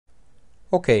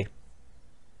Okay,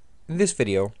 in this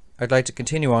video I'd like to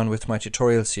continue on with my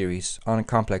tutorial series on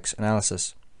complex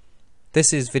analysis.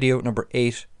 This is video number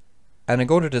 8 and I'm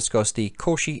going to discuss the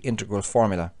Cauchy Integral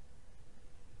Formula.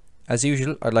 As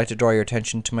usual, I'd like to draw your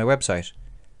attention to my website,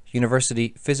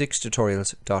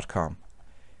 universityphysicstutorials.com.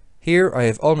 Here I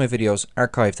have all my videos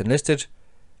archived and listed,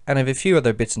 and I have a few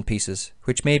other bits and pieces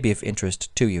which may be of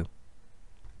interest to you.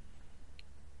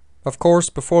 Of course,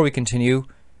 before we continue,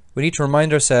 we need to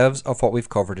remind ourselves of what we've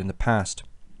covered in the past.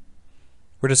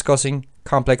 We're discussing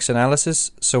complex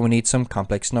analysis, so we need some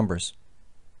complex numbers.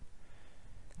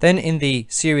 Then in the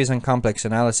series on complex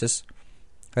analysis,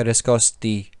 I discussed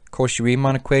the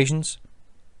Cauchy-Riemann equations,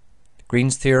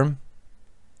 Green's theorem,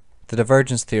 the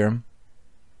divergence theorem,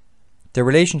 the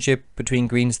relationship between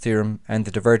Green's theorem and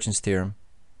the divergence theorem,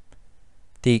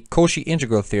 the Cauchy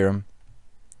integral theorem,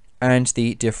 and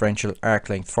the differential arc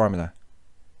length formula.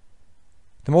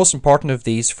 The most important of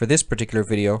these for this particular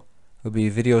video will be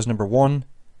videos number 1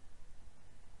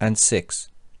 and 6.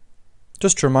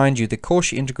 Just to remind you, the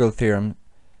Cauchy integral theorem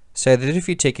said that if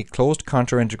you take a closed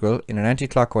contour integral in an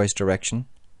anti-clockwise direction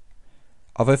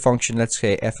of a function, let's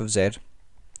say f of z,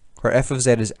 where f of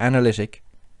z is analytic,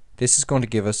 this is going to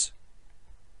give us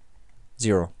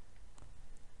 0.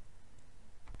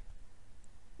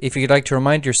 If you'd like to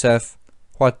remind yourself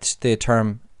what the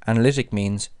term analytic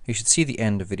means, you should see the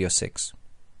end of video 6.